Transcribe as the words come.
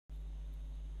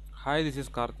Hi, this is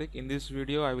Karthik. In this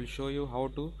video, I will show you how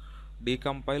to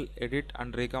decompile, edit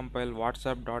and recompile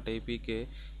WhatsApp.apk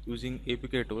using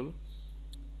APK tool.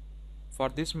 For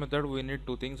this method, we need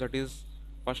two things. That is,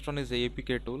 first one is the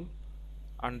APK tool,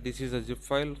 and this is a zip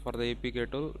file for the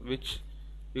APK tool, which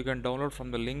you can download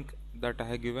from the link that I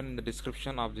have given in the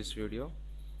description of this video,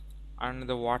 and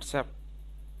the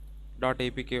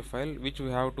WhatsApp.apk file, which we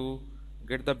have to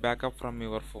get the backup from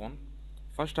your phone.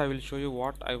 First, I will show you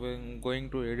what I am going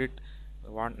to edit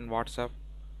in WhatsApp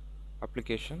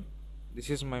application. This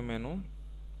is my menu,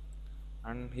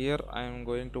 and here I am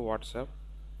going to WhatsApp,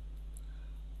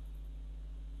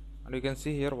 and you can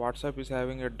see here WhatsApp is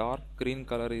having a dark green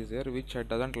color is there, which I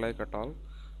doesn't like at all.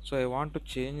 So I want to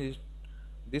change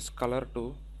this color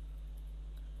to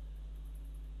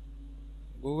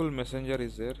Google Messenger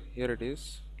is there. Here it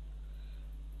is.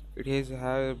 It has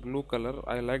have a blue color.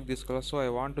 I like this color, so I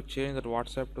want to change that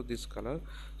WhatsApp to this color.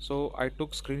 So I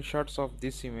took screenshots of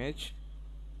this image,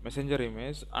 Messenger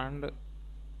image, and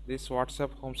this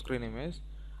WhatsApp home screen image.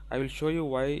 I will show you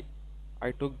why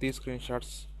I took these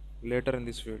screenshots later in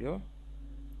this video.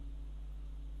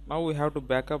 Now we have to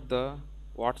back up the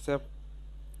WhatsApp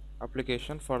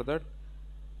application. For that,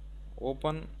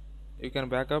 open, you can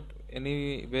back up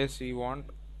any ways you want.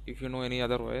 If you know any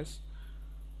other ways,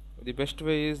 the best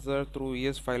way is through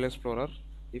ES File Explorer.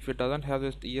 If it doesn't have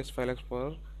this ES File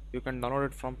Explorer, you can download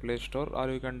it from Play Store, or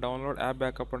you can download App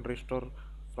Backup and Restore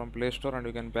from Play Store, and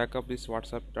you can back up this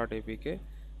WhatsApp.apk.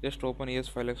 Just open ES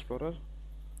File Explorer,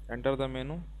 enter the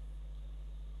menu,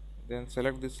 then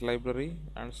select this library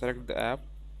and select the app.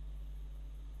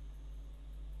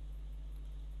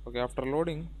 Okay, after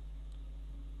loading,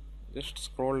 just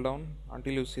scroll down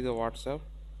until you see the WhatsApp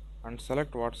and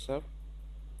select WhatsApp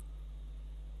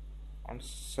and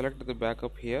select the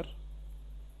backup here.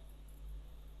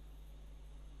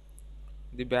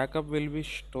 The backup will be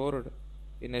stored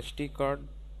in SD card,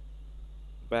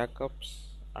 backups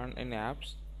and in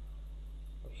apps.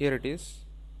 Here it is.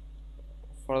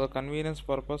 For the convenience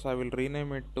purpose, I will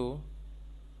rename it to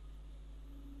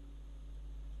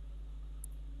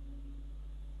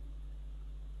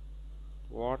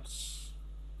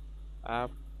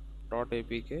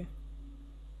WhatsApp.apk.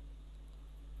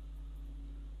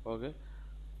 Okay,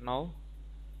 now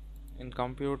in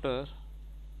computer,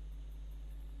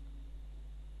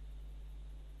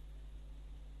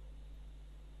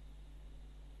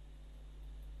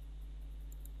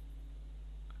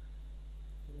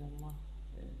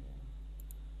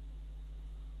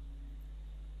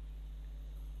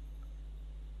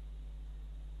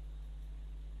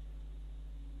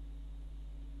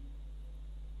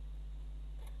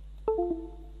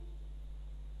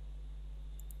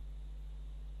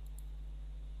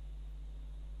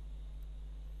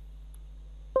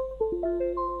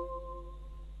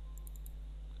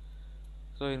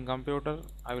 so in computer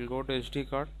I will go to SD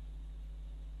card,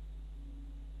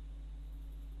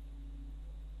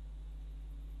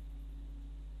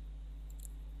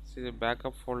 see the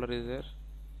backup folder is there.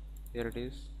 Here it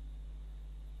is.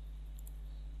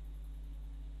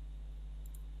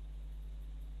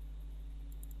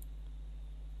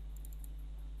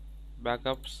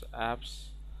 Backups, apps,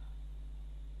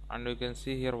 and you can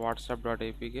see here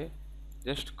WhatsApp.apk.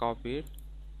 Just copy it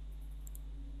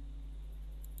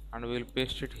and we will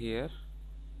paste it here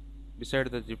beside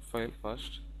the zip file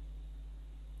first.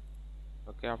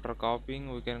 Okay, after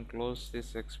copying, we can close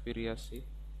this Xperia C.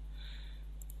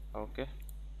 Okay,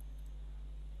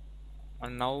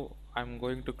 and now I'm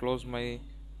going to close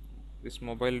this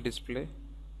mobile display,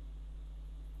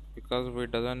 because we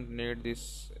doesn't need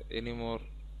this anymore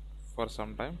for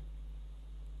some time.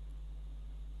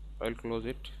 I'll close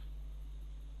it.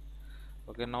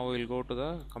 Okay, now we'll go to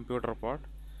the computer part.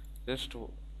 Just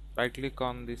right click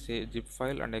on this zip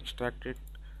file and extract it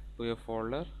to a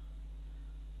folder.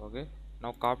 Okay,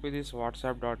 now copy this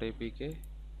WhatsApp.apk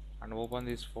and open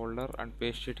this folder and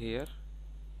paste it here.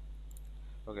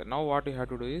 Okay, now what you have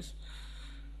to do is,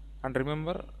 and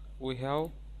remember, we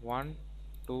have 1,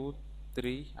 2,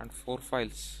 3 and 4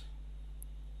 files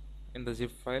in the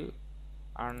zip file,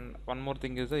 and one more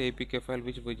thing is the APK file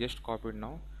which we just copied.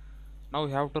 Now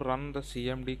we have to run the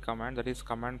cmd command, that is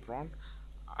command prompt,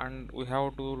 and we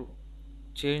have to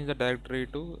change the directory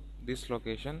to this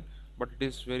location, but it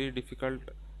is very difficult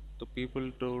to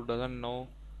people who doesn't know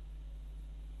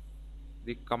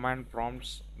the command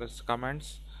prompts, that's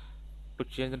commands to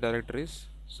change the directories.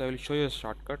 So I will show you a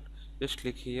shortcut. Just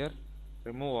click here,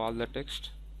 remove all the text,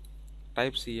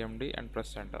 type cmd and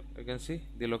press enter. You can see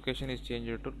the location is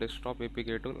changed to desktop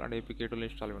APK tool and APK tool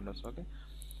install windows. Okay,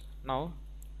 now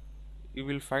you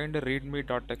will find a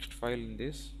readme.txt file in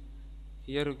this.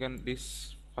 Here you can,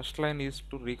 this First line is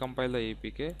to recompile the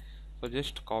APK, so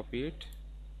just copy it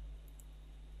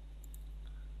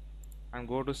and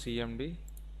go to CMD,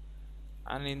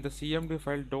 and in the CMD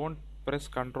file don't press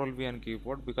Ctrl V on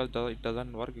keyboard because it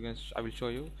doesn't work. I will show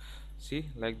you. See,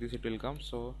 like this it will come.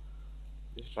 So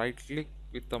just right click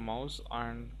with the mouse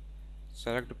and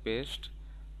select paste,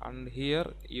 and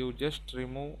here you just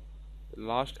remove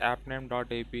last app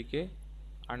name.apk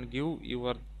and give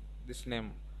your this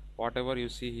name, whatever you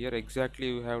see here exactly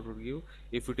you have to give.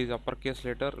 If it is uppercase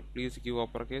letter, please give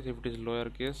uppercase. If it is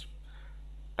lowercase,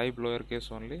 type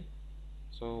lowercase only.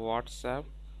 So whatsapp.apk,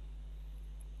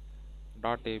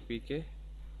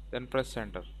 then press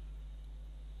enter.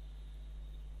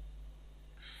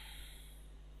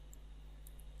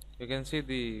 You can see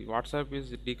the WhatsApp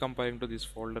is decompiling to this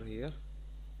folder here.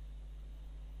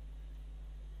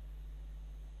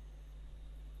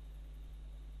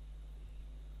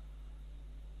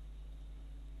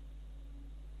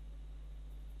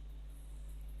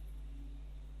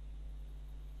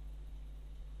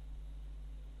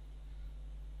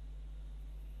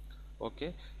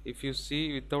 Okay, if you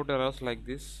see without errors like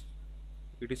this,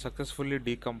 it is successfully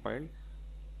decompiled.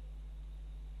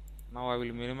 Now I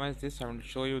will minimize this and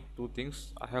show you two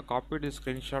things. I have copied the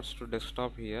screenshots to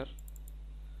desktop here,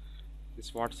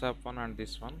 this WhatsApp one and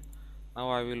this one. Now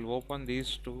I will open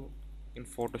these two in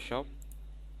Photoshop.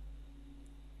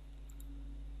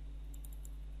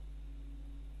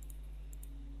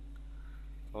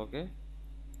 Okay,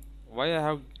 why I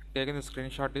have taken the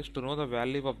screenshot is to know the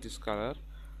value of this color.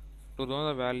 To know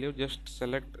the value, just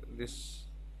select this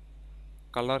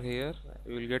color here.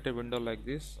 You will get a window like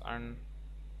this, and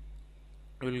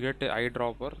you will get a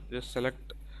eyedropper. Just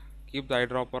select, keep the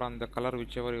eyedropper on the color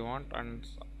whichever you want, and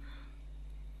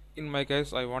in my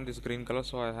case I want this green color,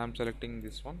 so I am selecting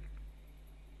this one.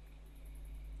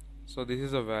 So this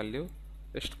is a value,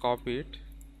 just copy it.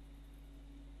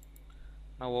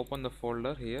 Now open the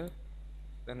folder here,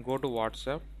 then go to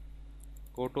WhatsApp,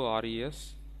 go to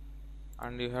res,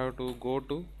 and you have to go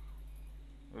to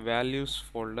values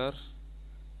folder,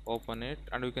 open it,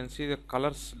 and you can see the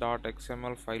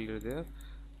colors.xml file is there.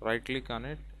 Right click on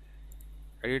it,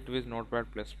 edit with notepad++.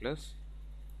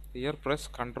 Here press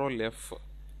Ctrl F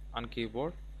on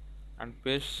keyboard and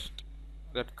paste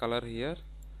that color here,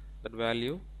 that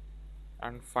value,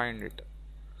 and find it.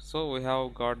 So we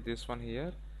have got this one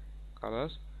here,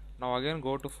 colors. Now again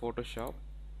go to Photoshop,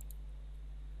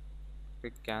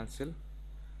 click cancel,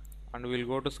 and we will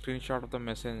go to screenshot of the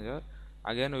messenger.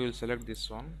 Again we will select this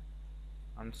one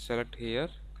and select here.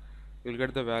 You will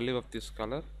get the value of this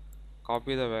color,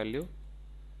 copy the value.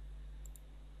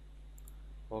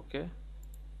 Okay,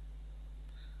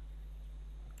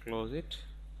 close it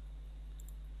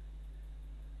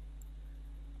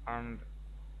and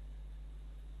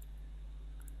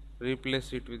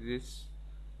replace it with this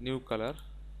new color.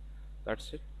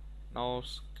 That's it. Now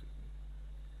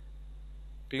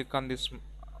click on this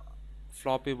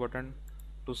floppy button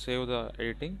to save the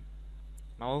editing.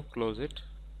 Now close it,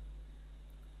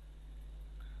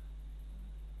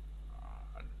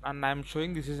 and I am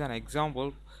showing this is an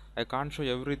example. I can't show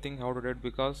everything how to do it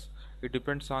because it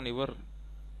depends on your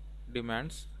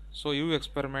demands. So you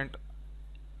experiment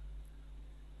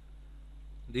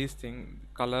these things,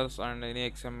 colors and any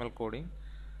XML coding,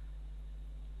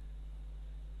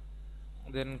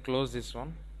 then close this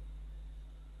one,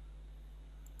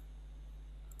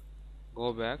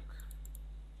 go back.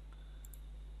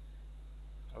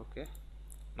 Okay,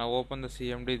 now open the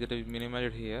CMD that is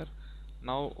minimized here.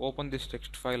 Now open this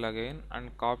text file again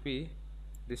and copy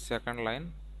this second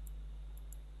line,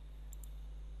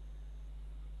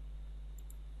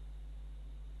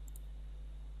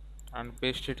 and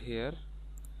paste it here,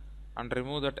 and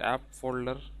remove that app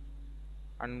folder,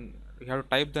 and you have to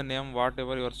type the name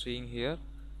whatever you are seeing here.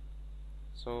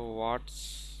 So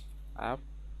what's app,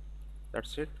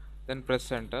 that's it, then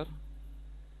press enter.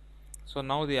 So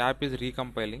now the app is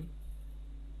recompiling.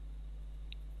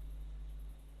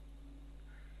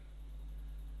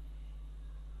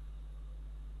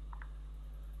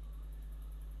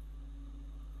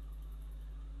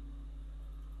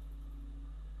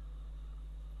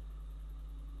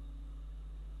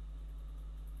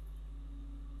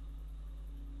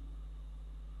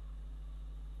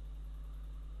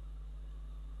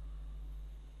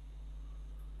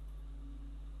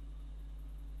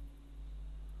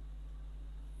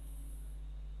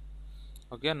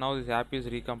 Okay, now this app is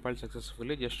recompiled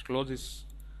successfully. Just close this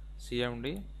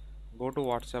CMD, go to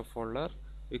WhatsApp folder.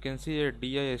 You can see a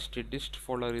dist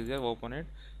folder is there, open it,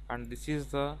 and this is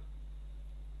the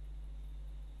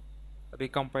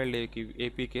recompiled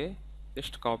APK.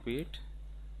 Just copy it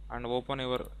and open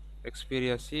your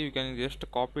Xperia C. You can just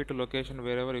copy to location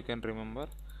wherever you can remember.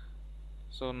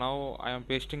 So now I am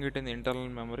pasting it in the internal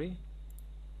memory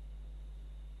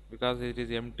because it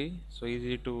is empty, so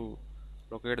easy to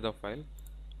locate the file.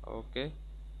 Okay,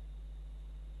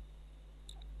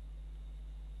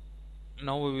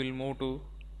 now we will move to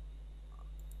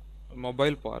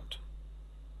mobile part.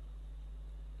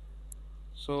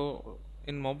 So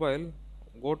in mobile,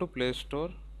 go to Play Store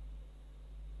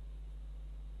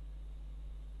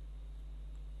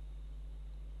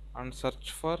and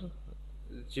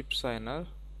zip signer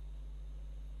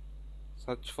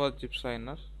search for zip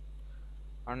signer,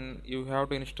 and you have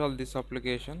to install this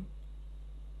application,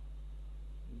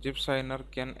 zip signer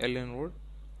can Linwood.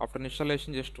 After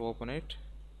installation, just open it.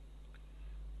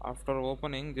 After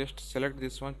opening, just select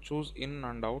this one, choose in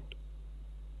and out,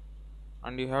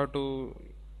 and you have to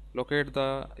locate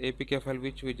the APK file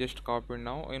which we just copied.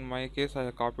 Now in my case, I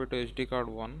have copied to SD card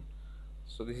 1,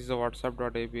 so this is a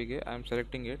whatsapp.apk. I am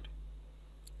selecting it,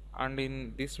 and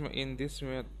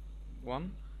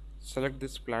one, select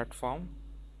this platform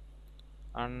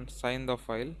and sign the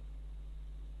file.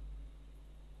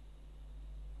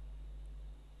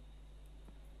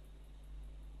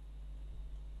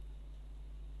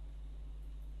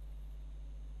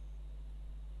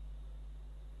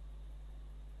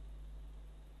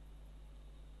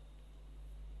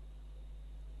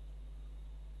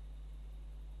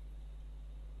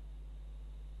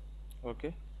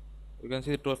 Okay, you can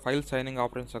see the file signing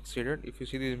operation succeeded. If you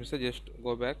see this message, just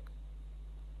go back,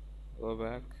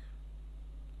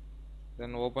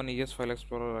 then open ES File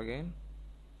Explorer again.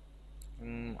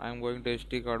 I am going to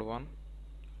SD card 1.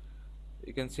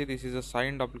 You can see this is a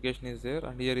signed application is there,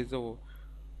 and here is the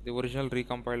original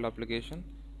recompiled application.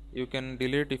 You can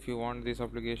delete if you want this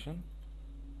application,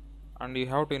 and you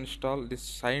have to install this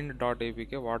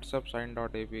signed.apk, WhatsApp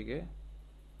signed.apk.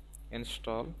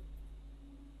 Install.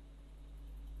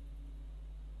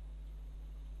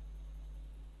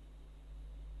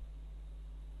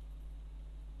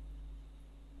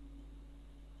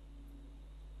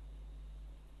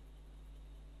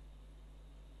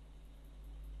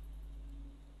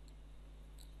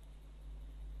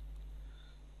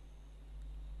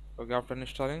 Okay, after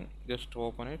installing, just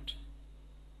open it.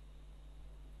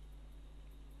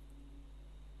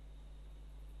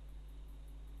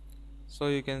 So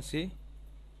you can see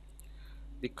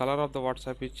the color of the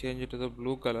WhatsApp is changed to the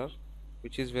blue color,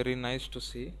 which is very nice to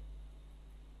see.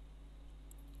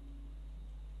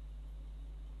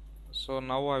 So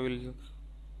now I will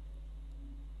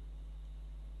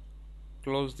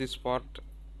close this part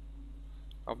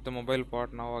of the mobile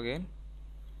part. Now again,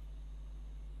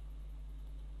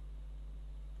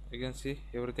 you can see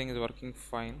everything is working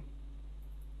fine.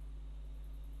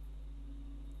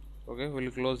 Okay,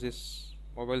 we'll close this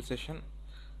mobile session.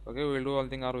 Okay, we'll do one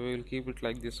thing, or we will keep it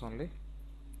like this only.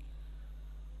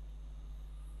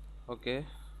 Okay,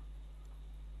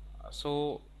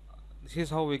 so this is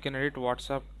how we can edit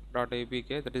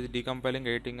whatsapp.apk, that is decompiling,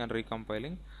 editing and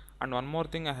recompiling. And one more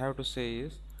thing I have to say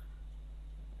is,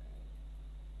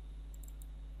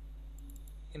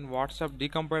 in WhatsApp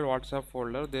decompiled WhatsApp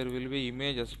folder there will be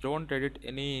images. Don't edit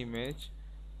any image,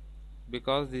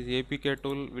 because this APK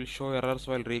tool will show errors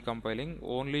while recompiling.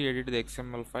 Only edit the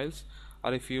XML files,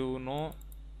 or if you know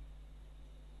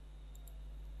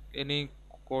any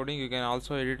coding, you can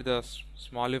also edit the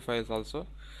small files also,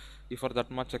 if for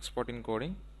that much exporting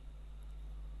coding.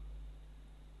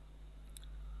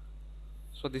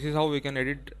 So this is how we can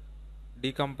edit,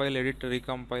 decompile, edit,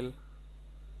 recompile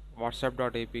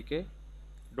whatsapp.apk.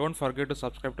 Don't forget to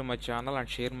subscribe to my channel and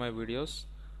share my videos,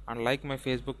 and like my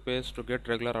Facebook page to get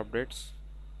regular updates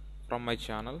from my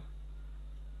channel.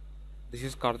 This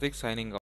is Karthik signing off.